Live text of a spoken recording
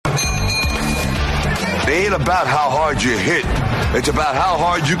ain't about how hard you hit. It's about how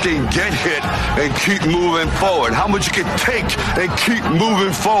hard you can get hit and keep moving forward. How much you can take and keep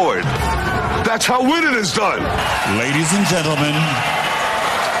moving forward. That's how winning is done. Ladies and gentlemen,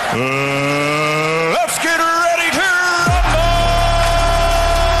 let's get ready to rumble!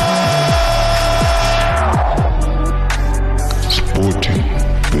 Sporting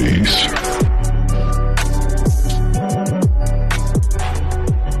base.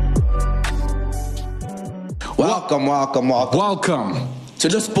 Welcome to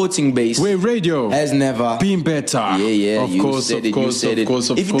the sporting base, where radio has never been better. Yeah, of course. If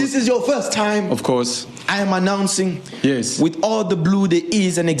this is your first time, of course, I am announcing, yes, with all the blue there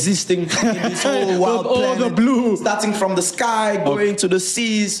is and existing in this whole wild all planet, the blue, starting from the sky, going to the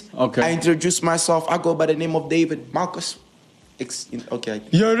seas. Okay. I introduce myself. I go by the name of David Marcus. Okay.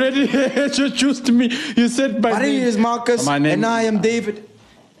 You already introduced me. You said my name is Marcus, and I am David.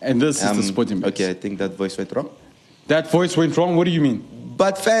 And this is the sporting base. Okay, I think that voice went wrong. That voice went wrong? What do you mean?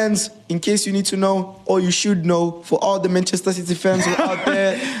 But fans, in case you need to know, or you should know, for all the Manchester City fans who are out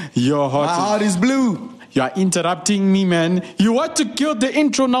there, my heart is blue. You are interrupting me, man. You want to kill the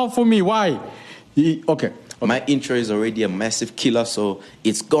intro now for me. Why? Okay. My intro is already a massive killer, so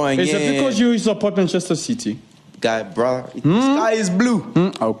it's going in. Is it because you support Manchester City? Guy, bro, the sky is blue.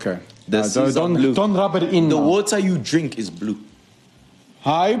 Okay. The seas are blue. Don't rub it in. The now. water you drink is blue.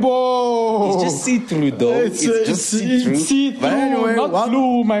 Hi, bo. It's just see-through, though. It's just see-through. It's see-through, but anyway, not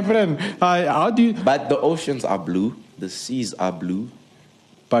blue, my friend. How do you... But the oceans are blue. The seas are blue.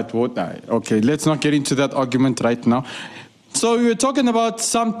 But what? Okay, let's not get into that argument right now. So we're talking about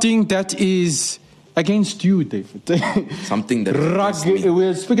something that is against you, David. Something that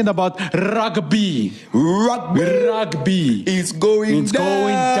we're speaking about rugby. Rugby. It's going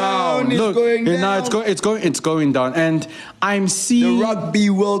down. Look, it's going down. And I'm seeing the Rugby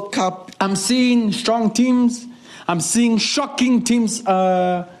World Cup. I'm seeing strong teams. I'm seeing shocking teams.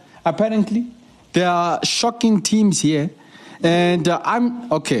 Apparently, there are shocking teams here. And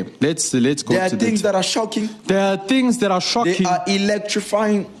I'm okay. Let's go. There are things that are shocking. There are things that are shocking. They are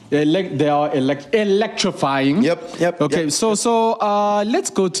electrifying. They are electrifying. Yep. Okay. Yep. So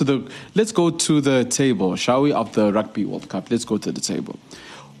let's go to the table, shall we? Of the Rugby World Cup. Let's go to the table.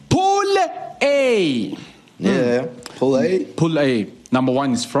 Pool A. Yeah. Pool A. Pool A. Number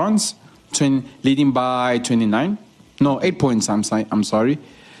 1 is France, leading by 29. No, 8 points. I'm sorry.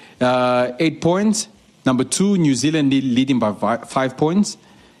 8 points. Number 2, New Zealand leading by 5 points.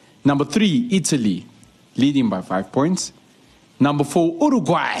 Number 3, Italy leading by 5 points. Number 4,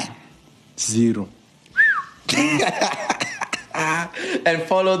 Uruguay, 0. And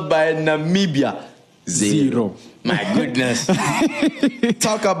followed by Namibia, 0. My goodness.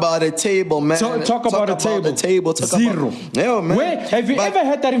 Talk about a table, man. Talk about a table. 0. Yeah, man. Wait, have you ever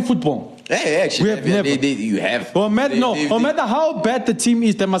had that in football? Hey, actually, you have. No matter how bad the team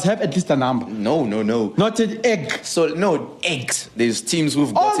is, they must have at least a number. No. Not an egg. So, no, eggs. There's teams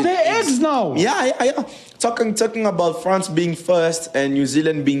who've got they're eggs now. Yeah. Talking about France being first and New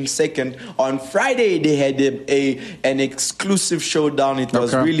Zealand being second. On Friday, they had an exclusive showdown. It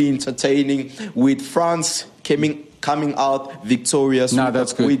was really entertaining, with France coming out victorious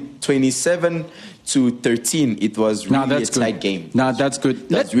with 27-13. It was really a tight game. That's good.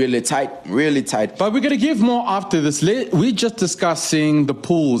 That's really tight. But we're going to give more after this. We're just discussing the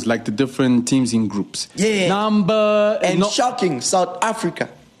pools, like the different teams in groups. Yeah. Shocking, South Africa.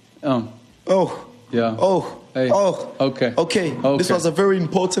 Yeah. Okay. This was a very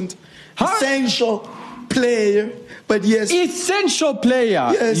important, essential player. But yes, essential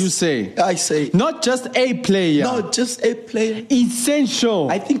player. Yes, you say. I say. Not just a player. Not just a player. Essential.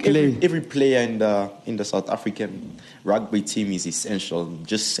 I think every player in the South African rugby team is essential.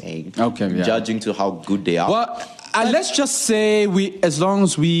 Just saying. Okay. Yeah. Judging to how good they are. Well, let's just say as long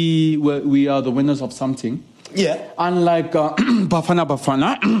as we are the winners of something. Yeah. Unlike Bafana.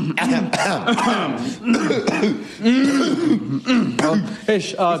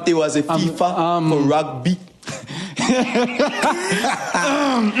 If there was a FIFA for rugby,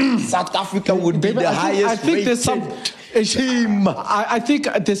 South Africa would be the highest rated team. I think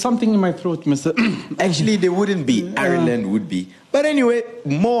there's something in my throat, Mr. Actually, there wouldn't be. Ireland would be. But anyway,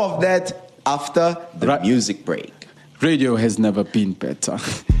 more of that after the music break. Radio has never been better.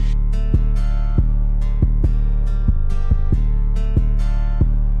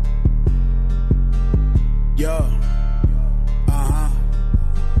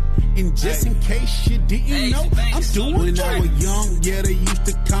 And just in case you didn't know, I'm doing when I was young, yeah, they used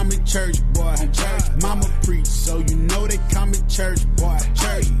to call me church boy. Church mama preach, so you know they call me church boy.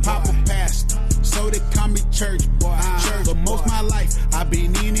 Church papa pastor, so they call me church boy. Church, but most my life I've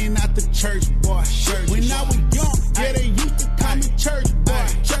been in and out the church boy. Church. When I was young, yeah, they used to call me church boy.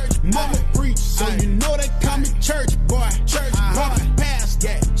 Church mama preach, so you know they call me church boy. Church papa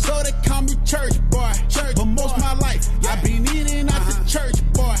pastor, so they call me church boy. Church, but most my life I've been in and out the church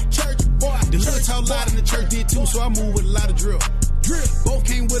boy. Church boy. The little talk loud in the church did too, so I move with a lot of drill. Both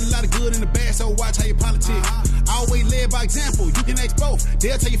came with a lot of good and the bad, so watch how you politic. Always led by example, you can ask both.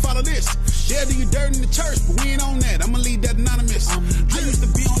 They'll tell you follow this. They'll do you dirt in the church, but we ain't on that. I'ma leave that anonymous. I used to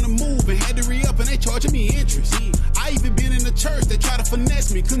be on the move and had to re-up and they charging me interest. I even been in the church, they try to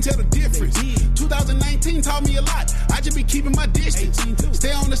finesse me, couldn't tell the difference. 2019 taught me a lot, I just be keeping my distance.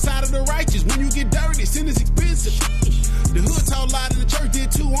 Stay on the side of the righteous, when you get dirty, sin is expensive. The hood taught a lot and the church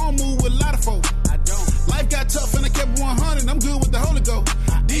did too, I don't move with a lot of folk. Life got tough and I kept 100, I'm good with the Holy Ghost.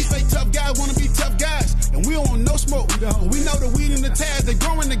 These fake tough guys wanna be tough guys, and we don't want no smoke. We know the weed and the tabs, they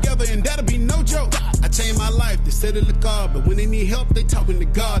growing together, and that'll be no joke. I changed my life, they said it look God, but when they need help, they talking to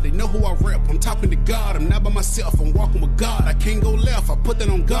God. They know who I rep, I'm talking to God. I'm not by myself, I'm walking with God. I can't go left, I put that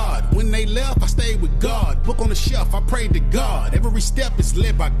on God. When they left, I stayed with God. Book on the shelf, I prayed to God. Every step is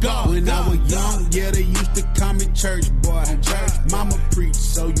led by God. When I was young, yeah, they used to call me church boy. Church mama preach,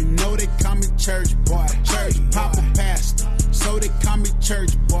 so you know they call me church boy. Church papa pastor, so they call me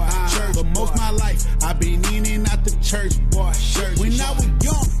church boy. Church, but most my life I've been in and out the church boy. Church. When I was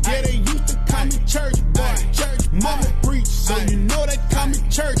young, yeah, they used to call me church boy. Church mama preach, so you know they call me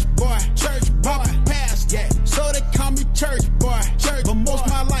church boy. Church papa pastor, so they call me church boy. Church, but most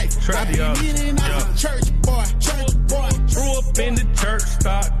my life I've been in and out the church boy. Church boy. Grew up in the church,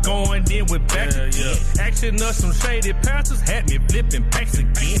 start going in with back again. Action of some shady pastors had me flipping packs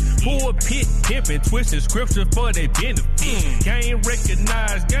again. Poor pit pimping, twisting scripture for their benefit. Gang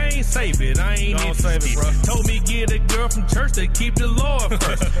recognized, gang save it. I ain't interested. Told me get a girl from church to keep the Lord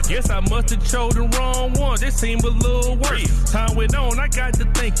first. Guess I must have chose the wrong one. This seemed a little worse. Time went on, I got to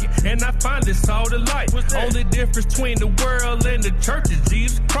thinking, and I finally saw the light. Only difference between the world and the church is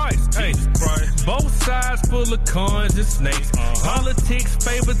Jesus Christ. Both sides full of cons and snakes. Politics,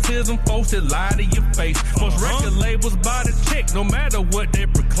 favoritism, folks that lie to your face. Most record labels buy the check, no matter what they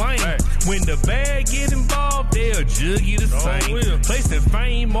proclaim. When the bad get involved, they'll jug you the same. Placing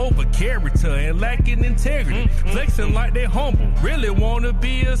fame over character and lacking integrity. Flexing like they humble, really wanna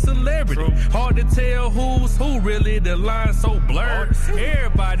be a celebrity. Hard to tell who's who, really, the line so blurred.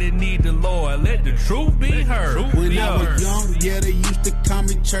 Everybody need the Lord, let the truth be heard. When I was young, yeah, they used to call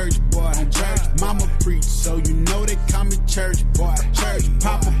me church boy. Church mama preach, so you know they call me church boy. Church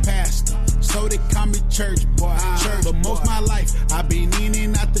papa pastor, so they call me church boy. Church, but most my life I've been in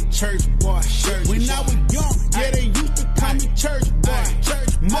and out the church boy. Church. When I was young, yeah, they used to call me church boy.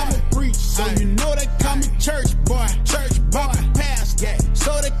 Church mama preach, so you know they call me church boy. Church papa pastor,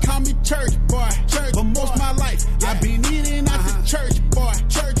 so they call me church boy. Church, but most my life I've been in and out the church boy.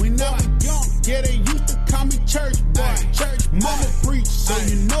 Church. When I was young, yeah, they used to call me church boy. Church mama preach, so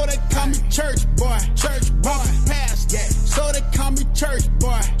you know they call me church boy. Church papa pastor, so they call me church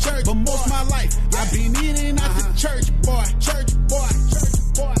boy. Church, but most my life I've been in and out the church boy. Church boy. Church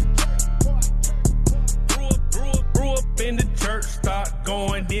boy. Grew up in the church, start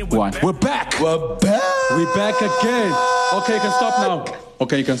going in with One. We're back. We're back again. Okay, you can stop now.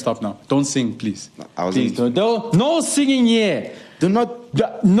 Okay, you can stop now. Don't sing, please. Please, no singing here. Do not.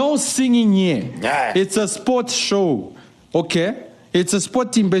 No singing here. Yeah. It's a sports show. Okay? It's a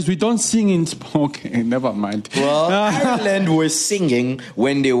sport team base. We don't sing in sport. Okay, never mind. Well, Ireland were singing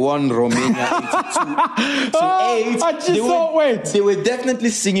when they won Romania 82-8. They were definitely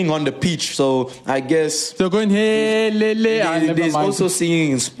singing on the pitch. So I guess they're going hey lele. There's also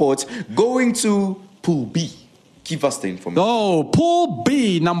singing in sports. Going to Pool B. Give us the information. Oh, Pool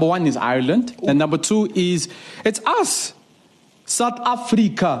B. Number 1 is Ireland, and number 2 is it's us, South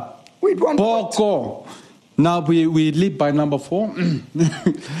Africa. With 1 Boko. point. Now we lead by number 4. With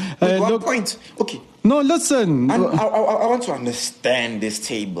 1 point. Okay. No, listen. I want to understand this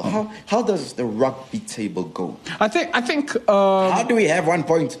table. How does the rugby table go? I think. How do we have 1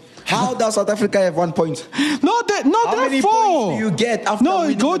 point? How does South Africa have 1 point? No, there How are many 4. points do you get after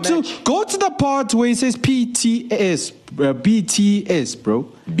winning go the match? go to the part where it says PTS, BTS, bro.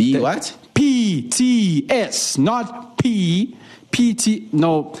 B what? PTS, not P. PT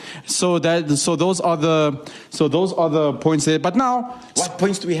no, so those are the points there. But now, what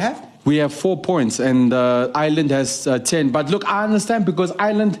points do we have? We have 4 points, and Ireland has 10. But look, I understand because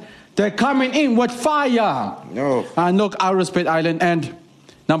Ireland, they're coming in with fire. No, and look, I respect Ireland. And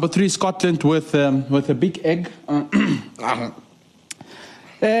Number 3, Scotland with a big egg. You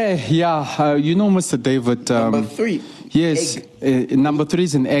know, Mr. David. Number 3. Yes, number 3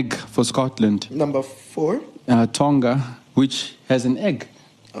 is an egg for Scotland. Number 4? Tonga, which has an egg.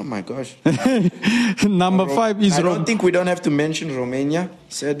 Oh my gosh. Number 5 is... I don't think we don't have to mention Romania,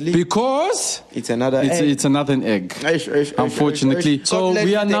 sadly. Because... It's another egg. It's another egg. Unfortunately. So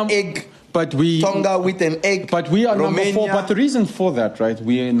we are now... egg. But we... Tonga with an egg. But we are Romania. number 4. But the reason for that, right?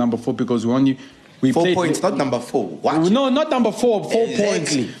 We are number 4 because we 4 played, points, not number 4. What? No, not number 4. 4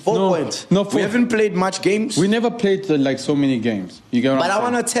 exactly. points. 4 points. No, 4. We haven't played much games. We never played like so many games. You get what But I'm I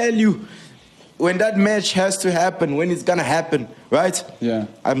want to tell you, when that match has to happen, when it's gonna happen, right? Yeah.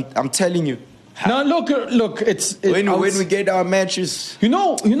 I'm telling you. No, look. When we get our matches. You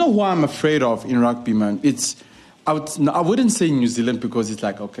know who I'm afraid of in rugby, man. I wouldn't say New Zealand because it's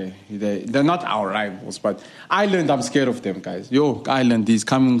like, okay, they're not our rivals, but Ireland, I'm scared of them, guys. Ireland is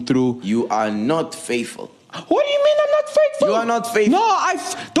coming through. You are not faithful. What do you mean I'm not faithful? You are not faithful. No,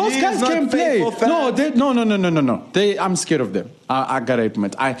 those guys can play. No. I'm scared of them. I gotta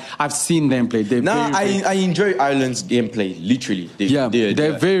admit, I've seen them play. I enjoy Ireland's gameplay. Literally,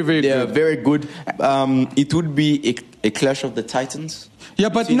 they're very, very good. They are very good. It would be a clash of the Titans. Yeah,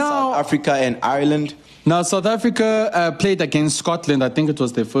 but now South Africa and Ireland. Now, South Africa played against Scotland. I think it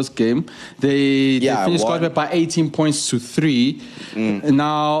was their first game. They finished Scotland by 18 points to 3.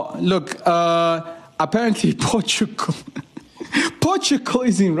 Now, look, apparently Portugal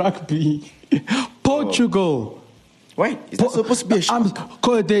is in rugby. Portugal. Wait, is that supposed to be a shock?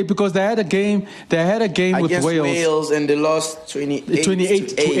 Because they had a game with against Wales and they lost 28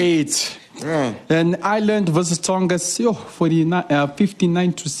 to 8. And Ireland versus Tonga,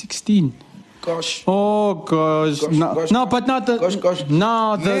 59 to 16. Gosh. Oh gosh.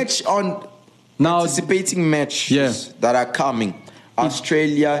 Anticipating matches that are coming.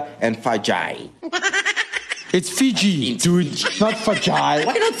 Australia and Fiji. It's Fiji, dude, not Fiji. Why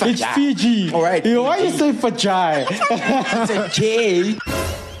not Fiji? It's Fiji. All right. Why you say Fiji? It's a J.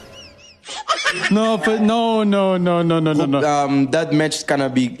 No. That match is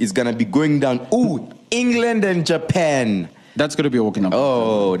gonna be going down. Ooh, England and Japan. That's going to be a walking up.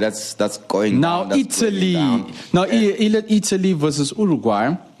 Oh, that's going now down. Italy. Now Italy versus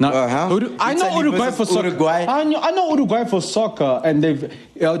Uruguay. Now I know Uruguay for soccer. I know Uruguay for soccer, and they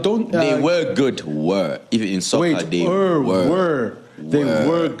were good. Even in soccer, they were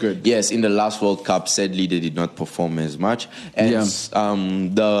good. Yes, in the last World Cup, sadly they did not perform as much. And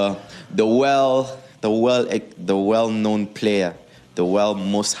the well-known player,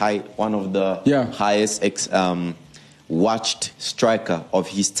 one of the highest watched striker of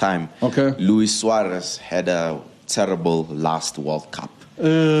his time, Luis Suarez, had a terrible last World Cup.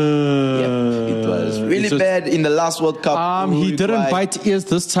 It was really bad in the last World Cup. He didn't bite ears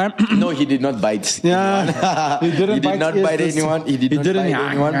this time. No, he did not bite. Yeah, he did not bite anyone. He did not bite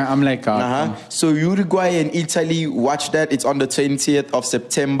anyone. I'm like, So Uruguay and Italy, watch that. It's on the 20th of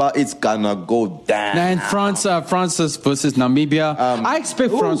September. It's gonna go down. And France versus Namibia. I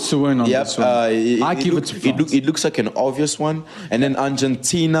expect France to win on this one. I give it to France. It looks like an obvious one. And then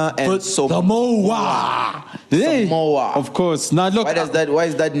Argentina and Samoa. Of course. Now look. Why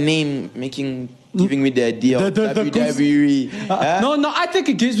is that name giving me the idea of WWE? No, I think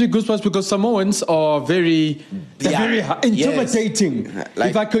it gives me goosebumps because Samoans are very intimidating. Yes.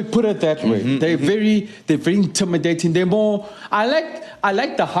 If I could put it that way, they're very intimidating. They're more. I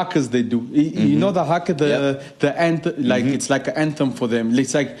like the hackers they do. You know the haka, the anthem, like it's like an anthem for them.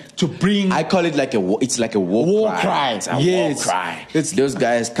 It's like to bring. I call it like a war cry. It's a war cry. Those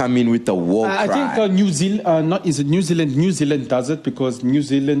guys come in with a war cry. I think New Zealand, New Zealand does it because New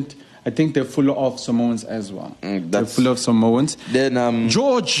Zealand, I think they're full of Samoans as well. They're full of Samoans. Then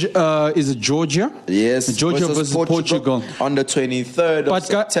is it Georgia? Yes. Georgia versus Portugal on the 23rd of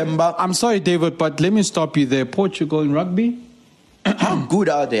September. I'm sorry, David, but let me stop you there. Portugal in rugby? How good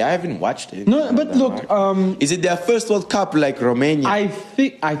are they? I haven't watched it. No, but look, is it their first World Cup like Romania? I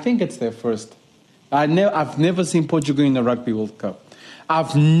think it's their first. I've never seen Portugal in a Rugby World Cup.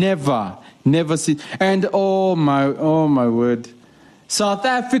 I've never seen. And oh my word, South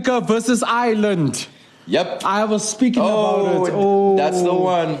Africa versus Ireland. Yep, I was speaking about it. Oh, that's the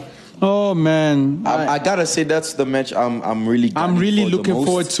one. Oh man, I gotta say that's the match. I'm really looking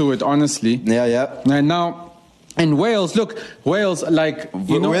forward to it. Honestly. Yeah. And now. And Wales, Wales and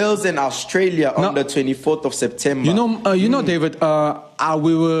Australia on the 24th of September. You know, David.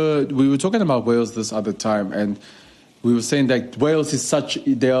 We were talking about Wales this other time, and we were saying that Wales is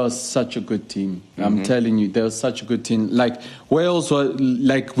they are such a good team. I'm telling you, they're such a good team. Like Wales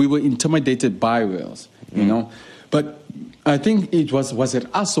we were intimidated by Wales, you know. But I think it was it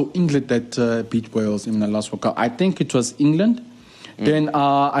us or England that beat Wales in the last World Cup? I think it was England. Then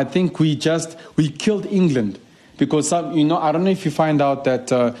I think we killed England because I don't know if you find out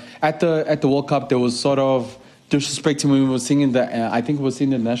that at the World Cup there was sort of disrespecting when we were singing I think we were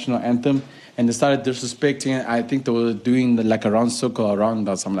singing the national anthem, and they started disrespecting it. I think they were doing like a round circle around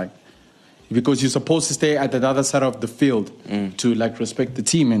us. I'm like, because you're supposed to stay at the other side of the field to like respect the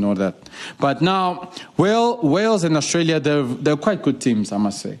team and all that. But now, Wales and Australia, they're quite good teams, I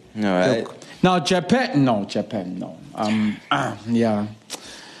must say. All right. Now Japan, no.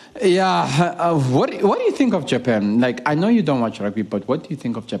 What do you think of Japan? Like, I know you don't watch rugby, but what do you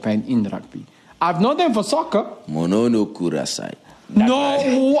think of Japan in rugby? I've known them for soccer. Monono Kurasai.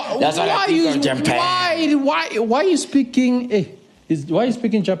 That's what I think of Japan. Why are you speaking? Why are you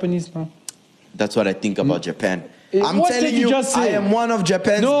speaking Japanese now? That's what I think about Japan. I'm What telling did you you, just say? I am one of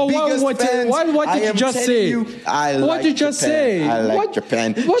Japan's biggest fans. What did you just say? What did you just say? I like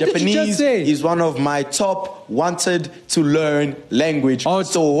Japan. What Japanese did you just say? is one of my top wanted to learn language.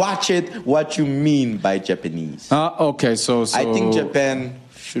 So watch it. What you mean by Japanese? Okay, so I think Japan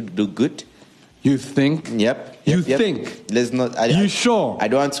should do good. You think? Yep. You think? Let's not. You sure? I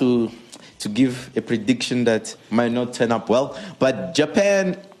don't want to give a prediction that might not turn up well, but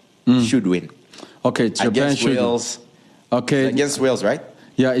Japan should win. Okay, Japan against should. Wales. Okay, it's against Wales, right?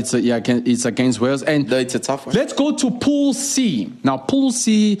 Yeah, it's against Wales, and no, it's a tough one. Let's go to Pool C. Now, Pool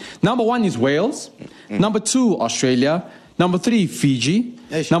C, number 1 is Wales. Number 2, Australia. Number 3, Fiji.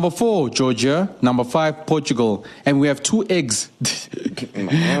 Number 4, Georgia. Number 5, Portugal. And we have 2 eggs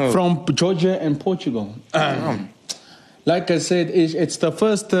from Georgia and Portugal. Like I said, it's the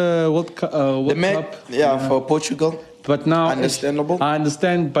first World Cup. For Portugal. But now, understandable. I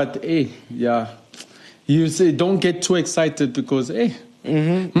understand, but you say don't get too excited because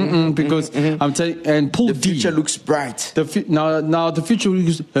because I'm telling. And Pool D, the future looks bright. Now the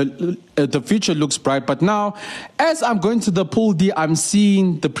future looks bright. But now, as I'm going to the Pool D, I'm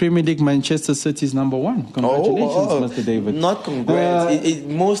seeing the Premier League. Manchester City is number 1. Congratulations, Mr. David. Not congrats.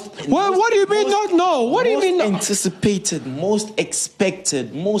 What do you mean not? No. What do you mean? Anticipated, most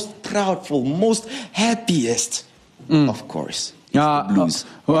expected, most proudful, most happiest. Of course. The Blues.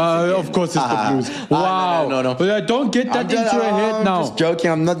 Of course, it's the Blues. Wow. No. Don't get that into your head now. I'm just joking.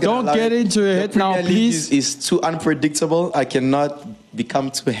 I'm not going to. Don't get into your head now, please. Is too unpredictable. I cannot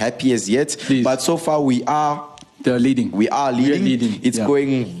become too happy as yet. Please. But so far, we are leading. We are leading. It's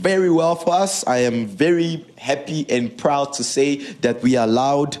going very well for us. I am very happy and proud to say that we are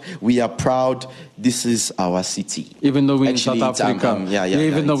loud. We are proud. This is our city. Even though we're in South Africa.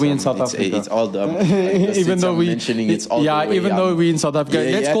 Even though we're in South Africa. It's all the. Even though we're mentioning it's all. Even though we're in South Africa.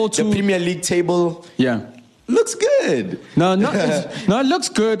 Let's go to the Premier League table. Yeah. Looks good. No, it looks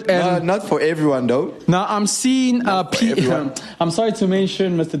good. And not for everyone though. Now I'm seeing I'm sorry to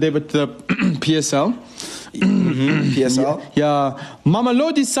mention, Mr. David, the PSL. PSL. Yeah.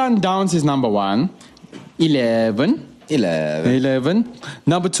 Mamelodi Sundowns is number 1. 11.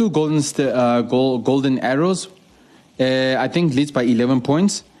 Number 2, Golden Arrows. I think leads by 11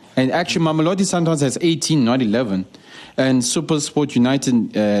 points. And actually, Mamelodi Sundowns has 18, not 11. And Super Sport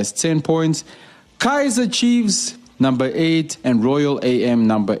United has 10 points. Kaizer Chiefs, number 8. And Royal AM,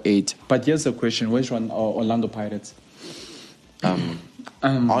 number 8. But here's the question. Where's Orlando Pirates?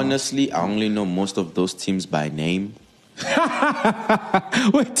 Honestly, I only know most of those teams by name.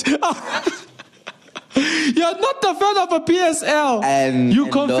 Wait. You're not a fan of a PSL. And you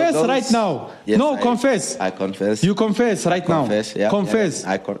confess right now. Yes, confess. I confess. You confess right now. Yeah, confess.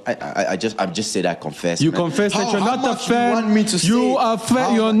 I just said I confess. You confess that you're not a fan. You want me to say?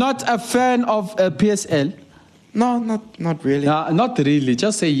 You're not a fan of a PSL. No, not really. Not really.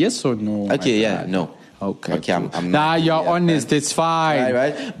 Just say yes or no. Okay, no. Okay, I'm not. You're honest. It's fine.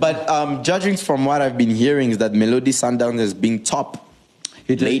 Right. But judging from what I've been hearing is that Mamelodi Sundowns has been top.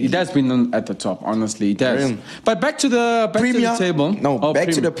 It has been at the top, honestly. It has. But back to the table.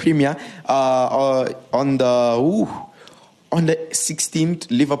 To the Premier. On the 16th,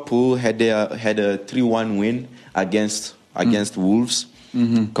 Liverpool had a 3-1 win against Wolves.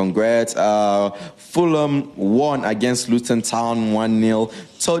 Congrats. Fulham won against Luton Town 1-0.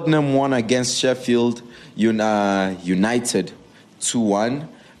 Tottenham won against Sheffield United 2-1.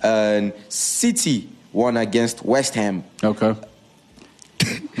 And City won against West Ham. Okay.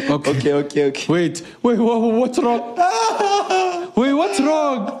 Wait, what's wrong? What's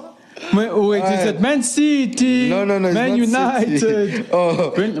wrong? Wait, is it Man City? No, Man United.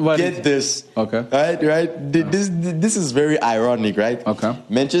 Get this. Okay. Right. This is very ironic, right? Okay.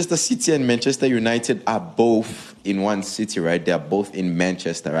 Manchester City and Manchester United are both in one city, right? They are both in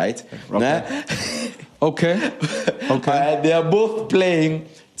Manchester, right? Okay. Okay. Okay. They are both playing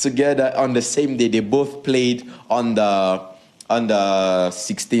together on the same day. They both played on the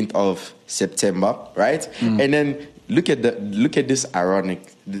 16th of September, right? And then look at this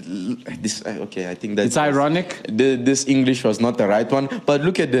ironic. This okay, I think that it's ironic. This English was not the right one, but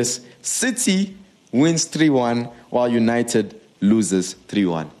look at this. City wins 3-1 while United loses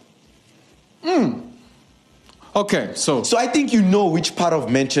 3-1. Okay, so I think you know which part of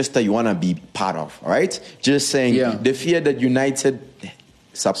Manchester you want to be part of, right? Just saying the fear that United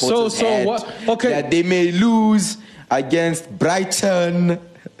supporters had that they may lose against Brighton.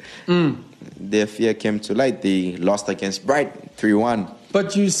 Their fear came to light. They lost against Brighton 3-1.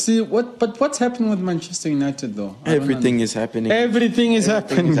 But you see what's happening with Manchester United though? Everything is happening. Everything is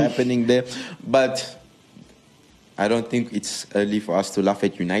happening there. But I don't think it's early for us to laugh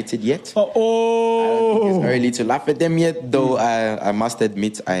at United yet. I don't think it's early to laugh at them yet, though I must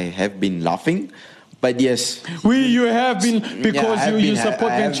admit I have been laughing. But yes. You have been because you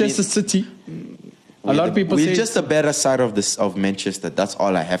support Manchester City. A lot of people say we're just the better side of Manchester. That's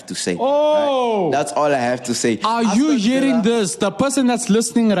all I have to say. Oh, right? That's all I have to say. Are you hearing this? The person that's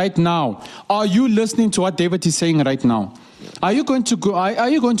listening right now, are you listening to what David is saying right now? Are you going to go? Are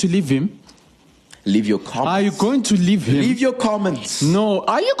you going to leave him? Leave your comments. Are you going to leave him? Leave your comments. No.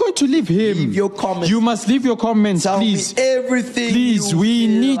 Are you going to leave him? Leave your comments. You must leave your comments, Tell please. me everything. Please, we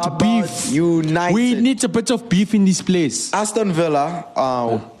need beef. United. We need a bit of beef in this place. Aston Villa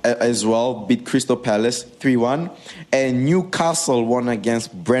as well beat Crystal Palace 3-1, and Newcastle won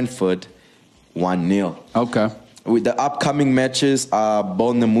against Brentford 1-0. Okay. With the upcoming matches are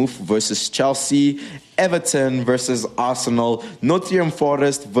Bournemouth versus Chelsea, Everton versus Arsenal, Nottingham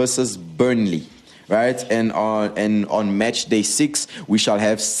Forest versus Burnley. Right, and on match day 6, we shall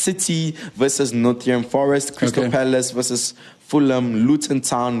have City versus Nottingham Forest, Crystal Palace versus Fulham, Luton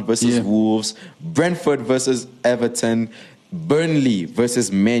Town versus Wolves, Brentford versus Everton, Burnley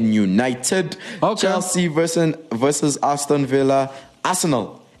versus Man United, Chelsea versus Aston Villa,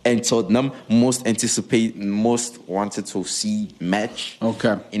 Arsenal and Tottenham, most wanted to see match.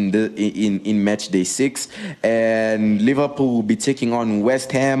 In match day 6, and Liverpool will be taking on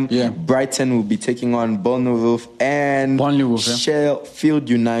West Ham. Brighton will be taking on Bournemouth, and Sheffield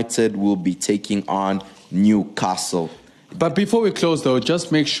United will be taking on Newcastle. But before we close, though,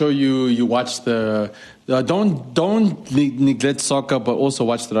 just make sure you watch the. Don't neglect soccer, but also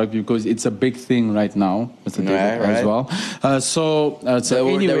watch the rugby because it's a big thing right now, Mr. David, as well.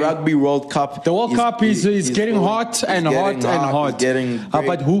 The Rugby World Cup. The World Cup is getting hot and hot and hot.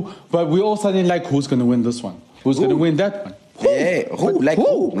 But we all suddenly like, who's going to win this one? Who's going to win that one?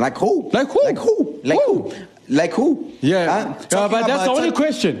 Like who? Yeah, but that's the only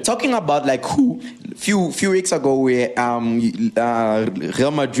question. Talking about like who, few weeks ago, where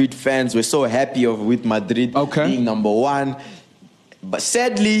Real Madrid fans were so happy with Madrid being number 1. But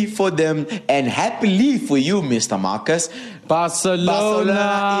sadly for them and happily for you, Mr. Marcus, Barcelona is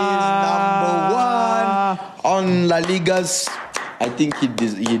number 1 on La Liga's. I think he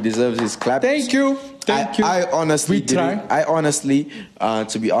deserves his clap. Thank you. I honestly,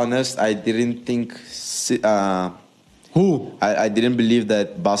 to be honest, I didn't think. I didn't believe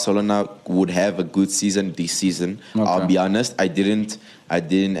that Barcelona would have a good season this season. I'll be honest. I didn't.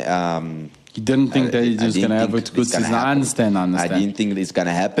 You didn't think that he's going to have a good season. I understand. I didn't think it's going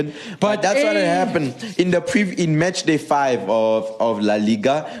to happen. But that's what happened. In match day 5 of La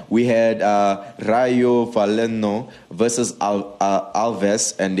Liga, we had Rayo Vallecano versus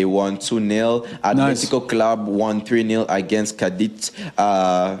Alves, and they won 2-0. Atletico Club won 3-0 against Cadiz.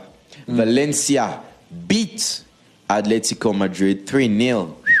 Valencia beat Atletico Madrid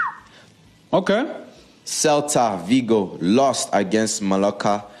 3-0. Okay. Celta Vigo lost against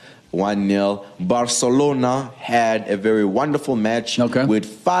Mallorca 1-0. Barcelona had a very wonderful match with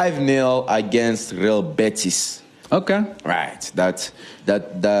 5-0 against Real Betis. Okay. Right. That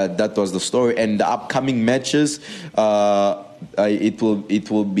was the story. And the upcoming matches, it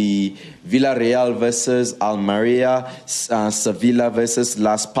will be Villarreal versus Almeria, Sevilla versus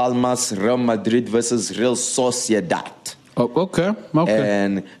Las Palmas, Real Madrid versus Real Sociedad. Okay.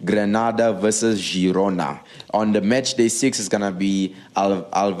 And Granada versus Girona. On the match day 6 is going to be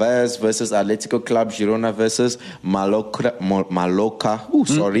Alves versus Atletico Club, Girona versus Mallorca.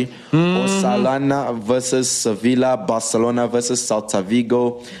 Osasuna versus Sevilla, Barcelona versus Celta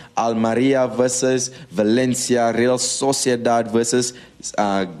Vigo, Almeria versus Valencia, Real Sociedad versus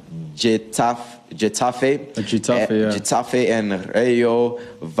Getafe, and Rayo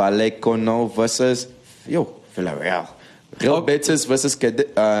Vallecano versus Villarreal. Real Betis versus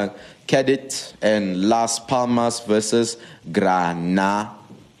Cadiz, and Las Palmas versus Granada.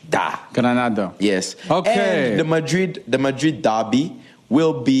 Granada. Yes. Okay. And the Madrid derby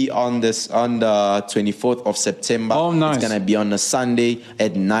will be on the 24th of September. Oh, nice. It's gonna be on a Sunday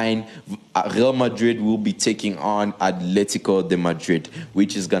at 9. Real Madrid will be taking on Atletico de Madrid,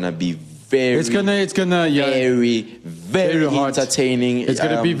 which is gonna be very hot. Entertaining. It's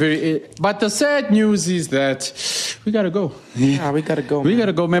gonna be very. But the sad news is that we gotta go. Yeah, we gotta go. We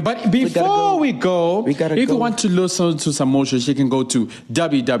gotta go, man. But before we go, if you want to listen to some more shows, you can go to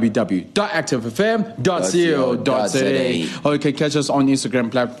www.activefm.co.za, or you can catch us on Instagram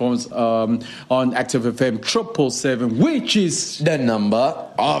platforms on ActiveFM 777, which is the number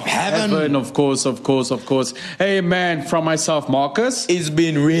of heaven. Of course. Hey, man, from myself, Marcus, it's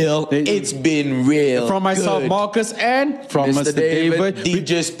been real. It's been real. From myself, Marcus, and from Mr. David,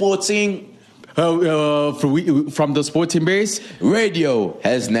 DJ Sporting. From the Sporting Base, radio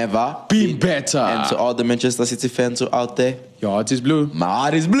has never been better. And to all the Manchester City fans who out there, your heart is blue. My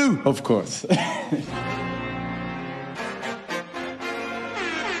heart is blue. Of course.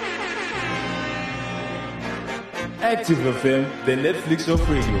 Active FM, the Netflix of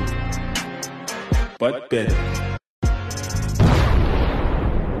radio, but better.